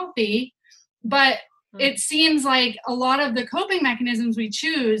unhealthy. But it seems like a lot of the coping mechanisms we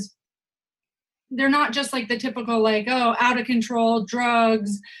choose, they're not just like the typical, like, oh, out of control,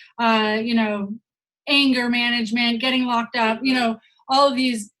 drugs, you know, anger management, getting locked up, you know, all of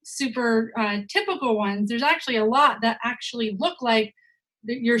these super typical ones. There's actually a lot that actually look like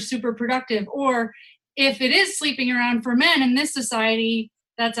you're super productive. Or if it is sleeping around for men in this society,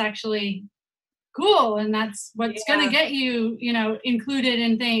 that's actually cool, and that's what's going to get you, you know, included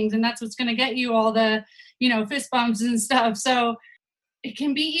in things, and that's what's going to get you all the, you know, fist bumps and stuff. So it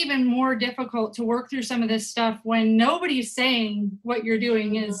can be even more difficult to work through some of this stuff when nobody's saying what you're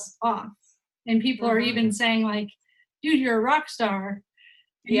doing is off, and people are even saying like, dude, you're a rock star,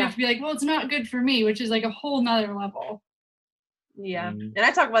 and you have to be like, well, it's not good for me, which is like a whole nother level. And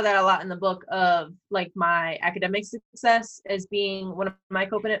I talk about that a lot in the book, of like my academic success as being one of my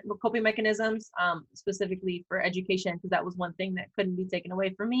coping mechanisms, specifically for education, because that was one thing that couldn't be taken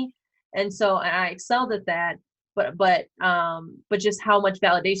away from me. And so I excelled at that, but just how much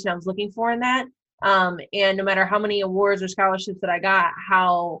validation I was looking for in that And no matter how many awards or scholarships that I got,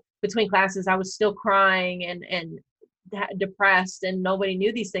 how between classes I was still crying and depressed, and nobody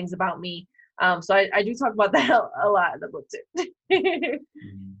knew these things about me. So I do talk about that a lot in the book too.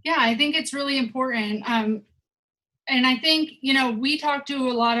 Yeah, I think it's really important. And I think, we talk to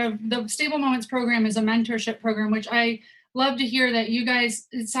a lot of the Stable Moments program is a mentorship program, which I love to hear that you guys,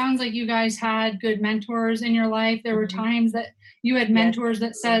 it sounds like you guys had good mentors in your life. There were times that you had mentors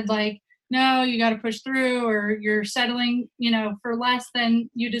that said like, no, you got to push through, or you're settling, for less than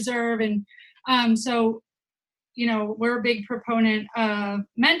you deserve. And so, we're a big proponent of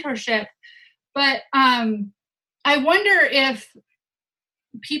mentorship, but I wonder if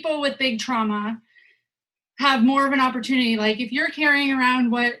people with big trauma have more of an opportunity. Like if you're carrying around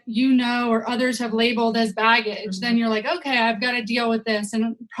what or others have labeled as baggage, then you're like, okay, I've got to deal with this,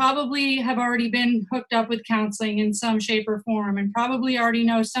 and probably have already been hooked up with counseling in some shape or form, and probably already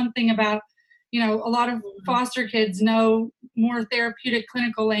know something about, a lot of foster kids know more therapeutic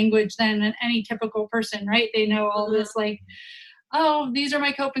clinical language than any typical person, right? They know all this like, oh, these are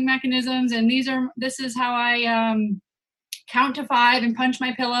my coping mechanisms, and this is how I count to 5 and punch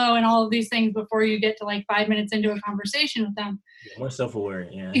my pillow and all of these things before you get to like 5 minutes into a conversation with them. More self-aware.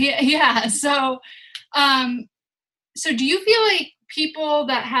 Yeah. So do you feel like people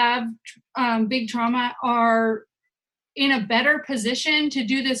that have big trauma are in a better position to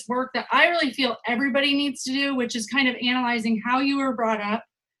do this work that I really feel everybody needs to do, which is kind of analyzing how you were brought up,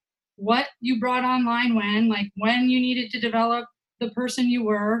 what you brought online when you needed to develop the person you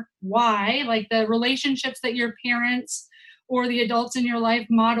were, why, like the relationships that your parents or the adults in your life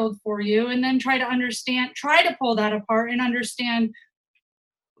modeled for you, and then try to pull that apart and understand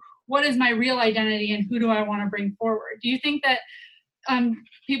what is my real identity and who do I want to bring forward. Do you think that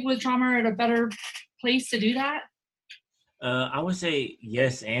people with trauma are at a better place to do that? I would say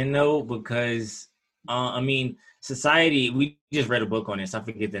yes and no, because society, we just read a book on this. I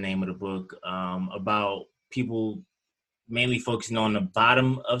forget the name of the book, about people mainly focusing on the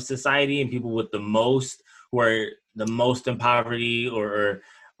bottom of society and people with the most, who are the most in poverty or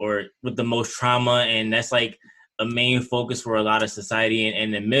with the most trauma. And that's like a main focus for a lot of society.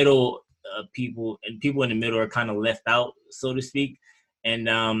 And the middle people in the middle are kind of left out, so to speak. And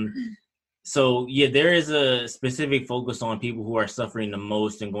so, yeah, there is a specific focus on people who are suffering the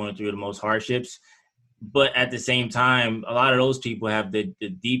most and going through the most hardships. But at the same time, a lot of those people have the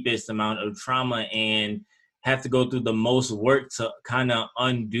deepest amount of trauma and have to go through the most work to kind of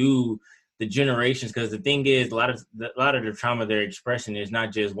undo the generations. Because the thing is, a lot of the trauma they're expressing is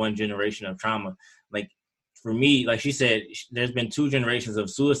not just one generation of trauma. Like for me, like she said, there's been 2 generations of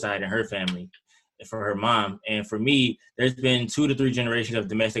suicide in her family for her mom. And for me, there's been 2 to 3 generations of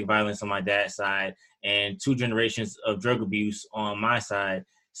domestic violence on my dad's side and 2 generations of drug abuse on my side.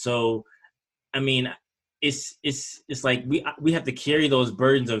 So, I mean, it's like we have to carry those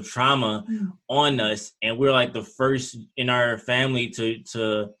burdens of trauma on us, and we're like the first in our family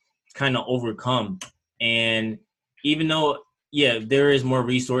to kind of overcome. And even though, yeah, there is more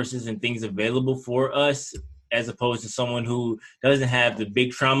resources and things available for us as opposed to someone who doesn't have the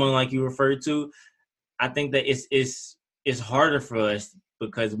big trauma like you referred to, I think that it's harder for us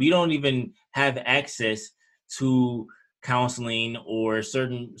because we don't even have access to counseling or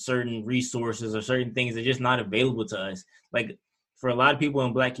certain resources or certain things that are just not available to us. Like for a lot of people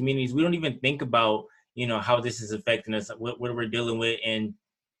in Black communities, we don't even think about, how this is affecting us, what we're dealing with, and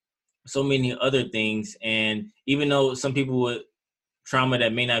so many other things. And even though some people with trauma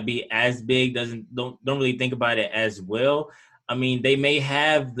that may not be as big don't really think about it as well, I mean, they may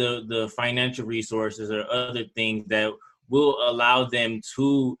have the financial resources or other things that will allow them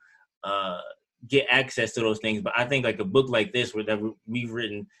to get access to those things. But I think like a book like this that we've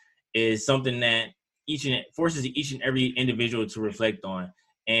written is something that forces each and every individual to reflect on.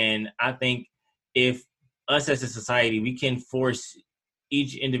 And I think if us as a society, we can force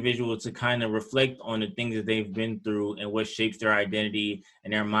each individual to kind of reflect on the things that they've been through and what shapes their identity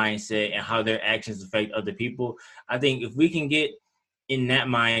and their mindset and how their actions affect other people. I think if we can get in that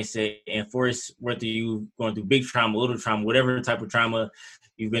mindset and force, whether you going through big trauma, little trauma, whatever type of trauma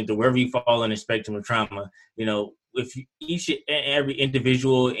you've been through, wherever you fall on the spectrum of trauma, if each and every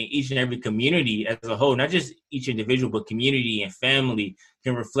individual and each and every community as a whole, not just each individual, but community and family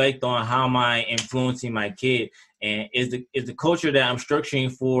can reflect on how am I influencing my kid, and is the culture that I'm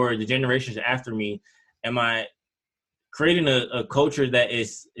structuring for the generations after me, am I creating a culture that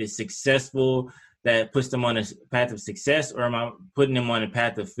is successful, that puts them on a path of success, or am I putting them on a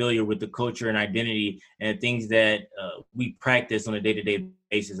path of failure with the culture and identity and the things that we practice on a day-to-day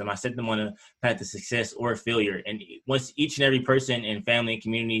basis? Am I setting them on a path of success or failure? And once each and every person and family and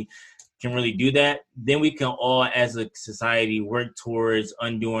community can really do that, then we can all as a society work towards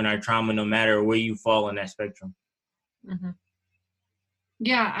undoing our trauma, no matter where you fall on that spectrum. Mm-hmm.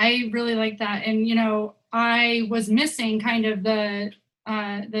 Yeah, I really like that. And, you know, I was missing kind of the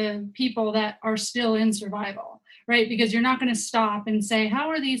people that are still in survival, right? Because you're not going to stop and say, how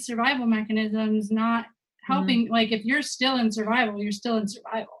are these survival mechanisms not helping? Mm-hmm. Like if you're still in survival, you're still in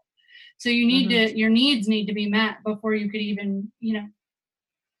survival. So you need Mm-hmm. to, your needs need to be met before you could even, you know,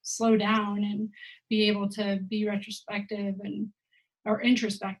 slow down and be able to be retrospective and or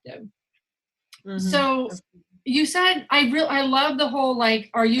introspective. Mm-hmm. So you said I love the whole, like,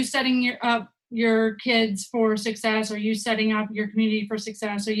 are you setting your kids for success? Are you setting up your community for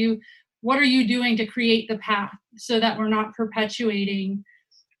success? What are you doing to create the path so that we're not perpetuating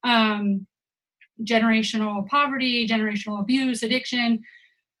generational poverty, generational abuse, addiction?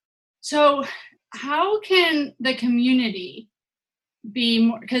 So how can the community be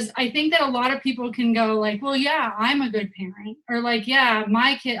more, because I think that a lot of people can go like, well, yeah, I'm a good parent, or like, yeah,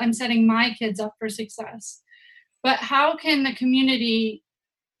 I'm setting my kids up for success. But how can the community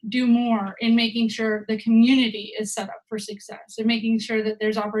do more in making sure the community is set up for success and making sure that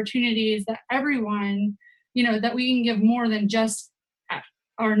there's opportunities that everyone, you know, that we can give more than just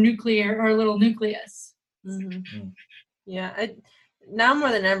our little nucleus? Mm-hmm. Yeah. Now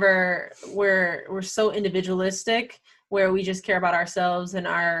more than ever, we're so individualistic, where we just care about ourselves and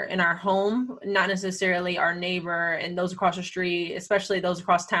our home, not necessarily our neighbor and those across the street, especially those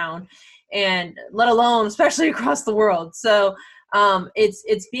across town, and let alone especially across the world. So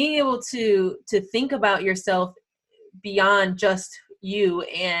it's being able to think about yourself beyond just you,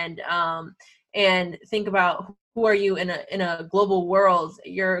 and think about who are you in a global world.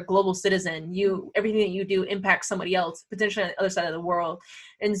 You're a global citizen. Everything that you do impacts somebody else, potentially on the other side of the world.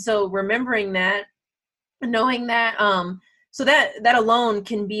 And so remembering that, knowing that, so that alone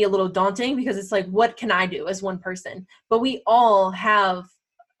can be a little daunting, because it's like, what can I do as one person? But we all have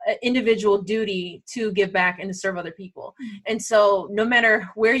an individual duty to give back and to serve other people. And so no matter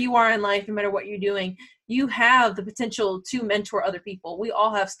where you are in life, no matter what you're doing, you have the potential to mentor other people. We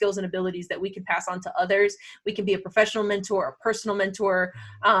all have skills and abilities that we can pass on to others. We can be a professional mentor, a personal mentor,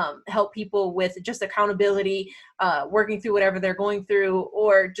 help people with just accountability, working through whatever they're going through,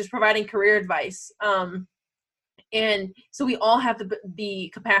 or just providing career advice. And so we all have the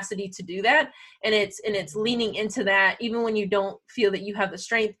capacity to do that. And it's leaning into that, even when you don't feel that you have the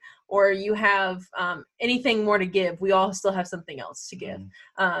strength or you have anything more to give. We all still have something else to give.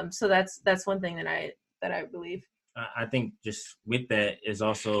 So that's one thing that I believe. I think just with that is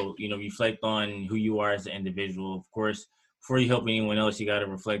also, you know, reflect on who you are as an individual. Of course, before you help anyone else, you got to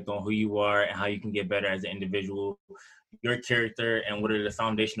reflect on who you are and how you can get better as an individual, your character, and what are the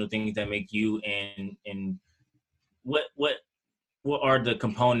foundational things that make you, and what are the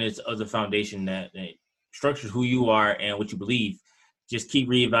components of the foundation that structures who you are and what you believe. Just keep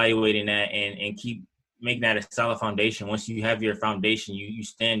reevaluating that and keep making that a solid foundation. Once you have your foundation, you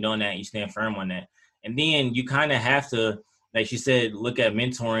stand on that, you stand firm on that. And then you kind of have to, like she said, look at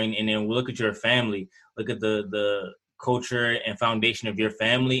mentoring, and then look at your family, look at the culture and foundation of your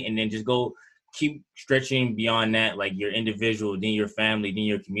family, and then just go keep stretching beyond that, like your individual, then your family, then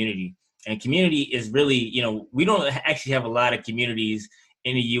your community. And community is really, you know, we don't actually have a lot of communities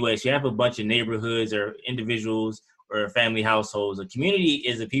in the U.S. You have a bunch of neighborhoods or individuals or family households. A community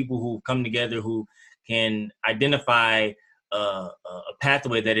is the people who come together, who can identify a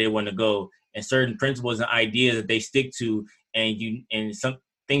pathway that they want to go, and certain principles and ideas that they stick to, and some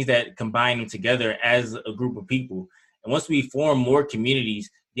things that combine them together as a group of people. And once we form more communities,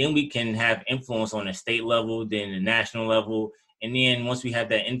 then we can have influence on a state level, then the national level. And then once we have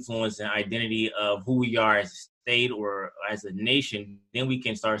that influence and identity of who we are as a state or as a nation, then we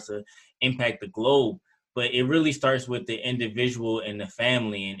can start to impact the globe. But it really starts with the individual and the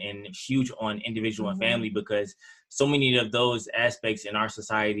family, and it's huge on individual and family, because so many of those aspects in our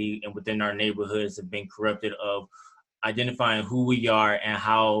society and within our neighborhoods have been corrupted of identifying who we are and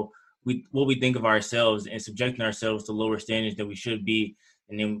what we think of ourselves, and subjecting ourselves to lower standards than we should be.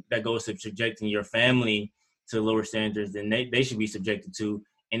 And then that goes to subjecting your family to lower standards than they should be subjected to.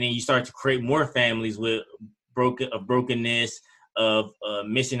 And then you start to create more families with brokenness, of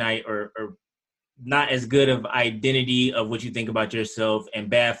missing or not as good of identity of what you think about yourself, and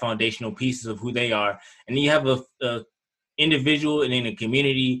bad foundational pieces of who they are. And then you have a individual, and then a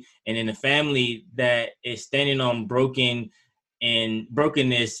community, and then a family that is standing on brokenness and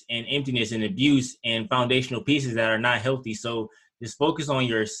emptiness and abuse and foundational pieces that are not healthy. So just focus on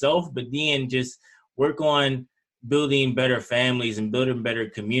yourself, but then just work on building better families and building better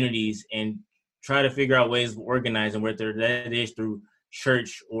communities, and try to figure out ways of organizing, whether that is through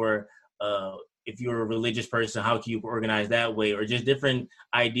church or if you're a religious person, how can you organize that way? Or just different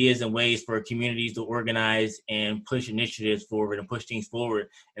ideas and ways for communities to organize and push initiatives forward and push things forward,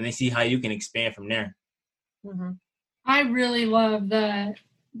 and then see how you can expand from there. Mm-hmm. I really love the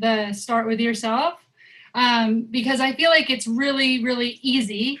start with yourself, because I feel like it's really, really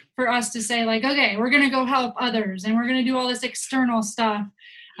easy for us to say, like, okay, we're going to go help others and we're going to do all this external stuff.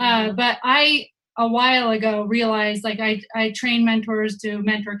 But I, a while ago, realized, like, I train mentors to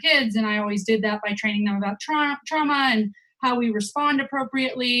mentor kids, and I always did that by training them about trauma and how we respond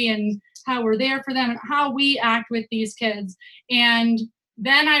appropriately and how we're there for them and how we act with these kids. And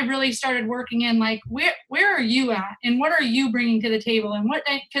then I really started working in, like, where are you at and what are you bringing to the table, and what,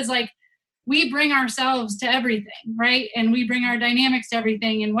 because, like, we bring ourselves to everything, right? And we bring our dynamics to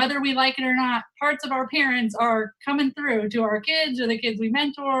everything. And whether we like it or not, parts of our parents are coming through to our kids or the kids we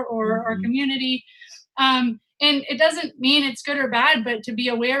mentor or our community. And it doesn't mean it's good or bad, but to be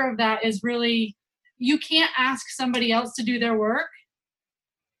aware of that is really, you can't ask somebody else to do their work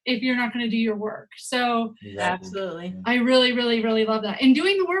if you're not going to do your work. So absolutely, I really, really, really love that. And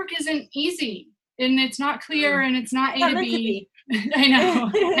doing the work isn't easy, and it's not clear, and it's not A to B. I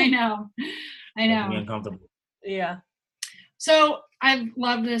know. Uncomfortable. Yeah. So I've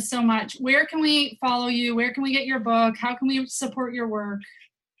loved this so much. Where can we follow you? Where can we get your book? How can we support your work?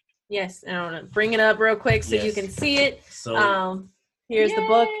 Yes, I want to bring it up real quick so you can see it. So here's the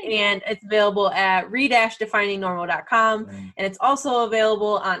book, and it's available at re-definingnormal.com, and it's also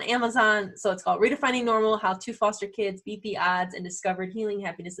available on Amazon. So it's called Redefining Normal: How Two Foster Kids Beat the Odds and Discovered Healing,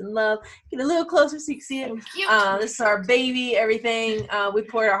 Happiness, and Love. Get a little closer so you can see it. This is our baby, everything. We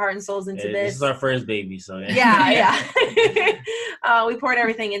poured our heart and souls into this. This is our first baby, so yeah. We poured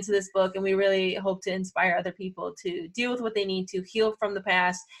everything into this book, and we really hope to inspire other people to deal with what they need to, heal from the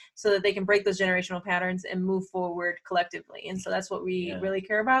past, so that they can break those generational patterns and move forward collectively. And so that's what we really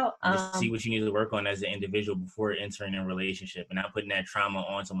care about. Just see what you need to work on as an individual before entering a relationship and not putting that trauma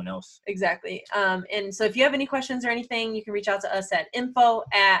on someone else. Exactly. And so if you have any questions or anything, you can reach out to us at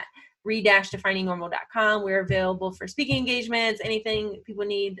info@re-definingnormal.com. We're available for speaking engagements, anything people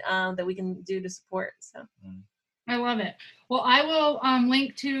need that we can do to support. So I love it. Well, I will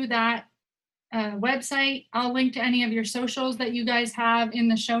link to that website. I'll link to any of your socials that you guys have in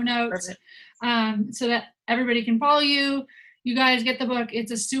the show notes, so that everybody can follow you. You guys get the book.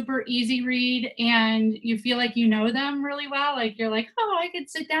 It's a super easy read, and you feel like you know them really well. Like, you're like, oh, I could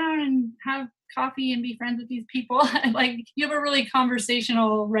sit down and have coffee and be friends with these people. Like, you have a really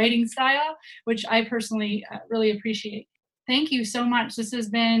conversational writing style, which I personally really appreciate. Thank you so much. This has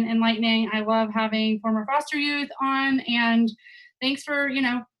been enlightening. I love having former foster youth on, and thanks for,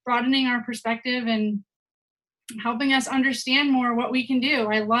 broadening our perspective and helping us understand more what we can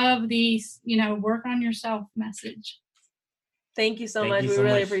do. I love the, work on yourself message. Thank you so much. We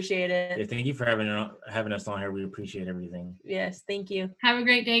really appreciate it. Yeah, thank you for having us on here. We appreciate everything. Yes, thank you. Have a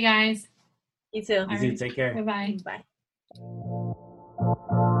great day, guys. You too. You too. Take care. Bye-bye. Bye.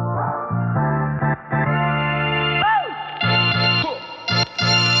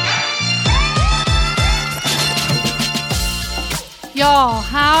 Y'all,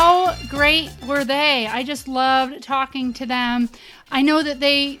 how great were they? I just loved talking to them. I know that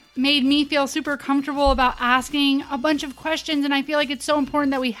they made me feel super comfortable about asking a bunch of questions, and I feel like it's so important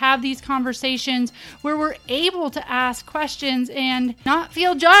that we have these conversations where we're able to ask questions and not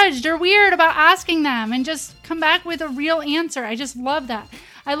feel judged or weird about asking them, and just come back with a real answer. I just love that.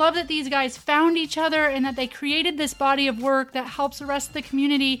 I love that these guys found each other and that they created this body of work that helps the rest of the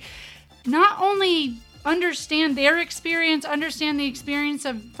community not only understand their experience, understand the experience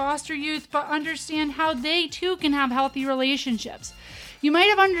of foster youth, but understand how they too can have healthy relationships. You might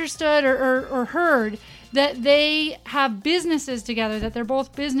have understood or heard that they have businesses together, that they're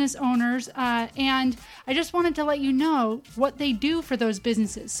both business owners, and I just wanted to let you know what they do for those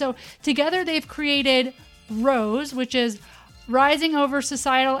businesses. So together they've created ROSE, which is Rising Over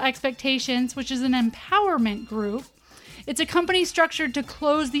Societal Expectations, which is an empowerment group. It's a company structured to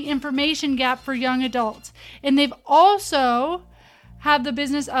close the information gap for young adults. And they've also have the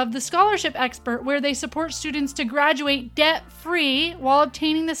business of the Scholarship Expert, where they support students to graduate debt-free while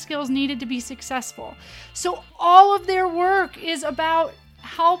obtaining the skills needed to be successful. So all of their work is about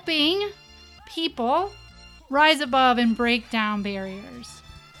helping people rise above and break down barriers.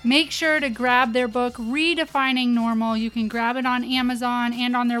 Make sure to grab their book, Redefining Normal. You can grab it on Amazon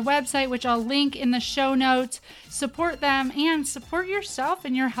and on their website, which I'll link in the show notes. Support them and support yourself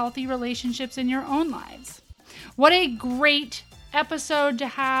and your healthy relationships in your own lives. What a great episode to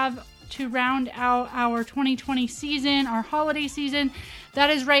have to round out our 2020 season, our holiday season. That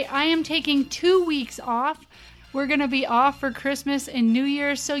is right. I am taking 2 weeks off. We're going to be off for Christmas and New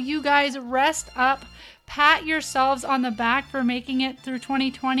Year, so you guys rest up. Pat yourselves on the back for making it through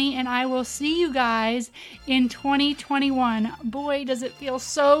 2020, and I will see you guys in 2021. Boy, does it feel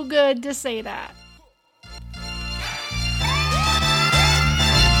so good to say that.